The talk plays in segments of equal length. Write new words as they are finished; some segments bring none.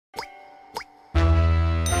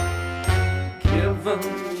'em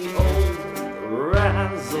the old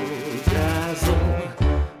razzle dazzle,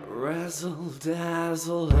 razzle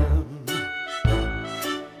dazzle 'em.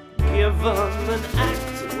 Give 'em an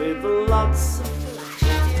act with lots of flash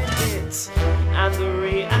in it, and the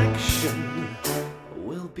reaction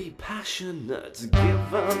will be passionate.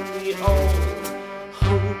 Give 'em the old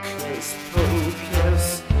hocus pocus,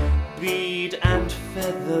 bead and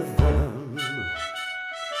feather them.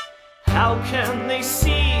 How can they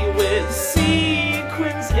see with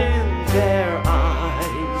sequins in their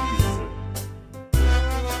eyes?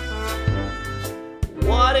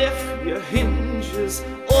 What if your hinges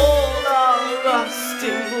all are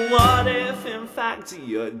rusting? What if in fact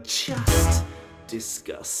you're just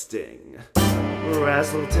disgusting?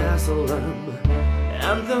 Razzle dazzle them,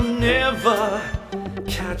 and they'll never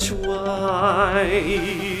catch wise.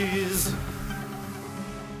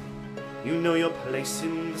 You know your place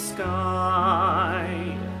in the sky,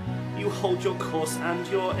 you hold your course and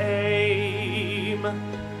your aim,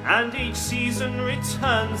 and each season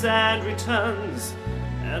returns and returns,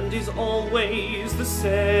 and is always the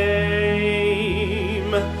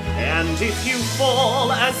same. And if you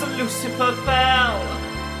fall as Lucifer fell,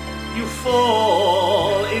 you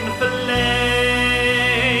fall in flame.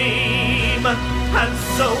 And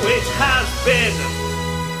so it has been,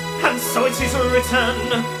 and so it is written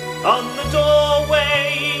on the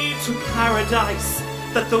doorway to paradise,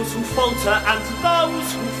 that those who falter and those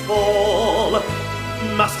who fall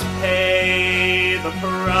must pay the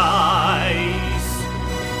price.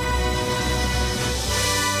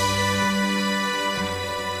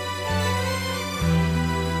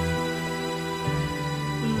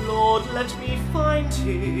 Lord, let me find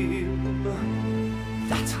him,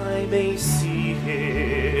 that I may see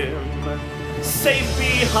him safe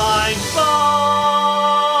behind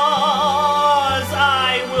bars.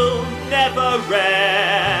 I will never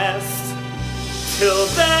rest till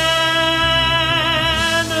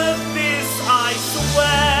then. This I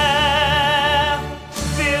swear,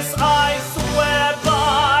 this I swear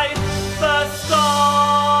by the stars.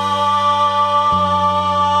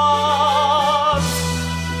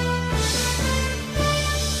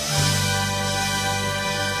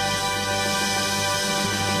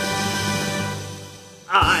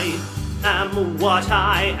 I am what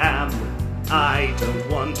I am. I don't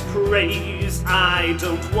want praise, I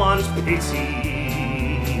don't want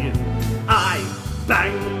pity. I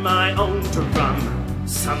bang my own drum,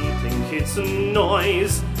 some think it's a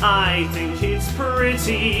noise, I think it's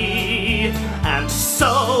pretty. And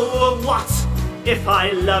so what if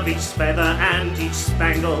I love each feather and each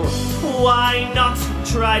spangle? Why not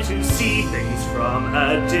try to see things from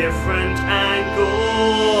a different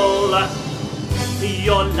angle?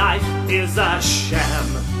 Your life is a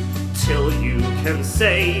sham, till you can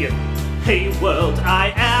say, hey world,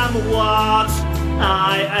 I am what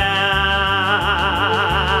I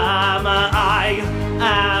am. I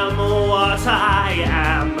am what I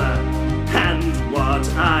am, and what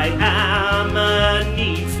I am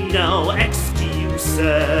needs no excuses.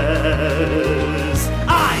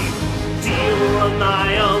 I deal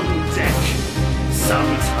my own deck,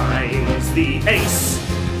 sometimes the ace,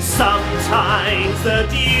 sometimes the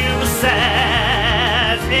deuces.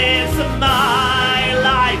 It's my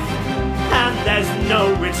life, and there's no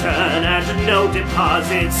return and no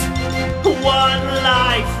deposits. One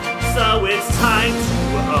life, so it's time to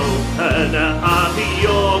open up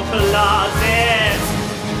your closet.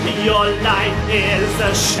 Your life is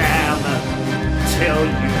a sham, till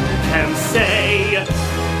you can say,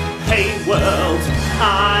 hey world,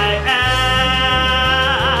 I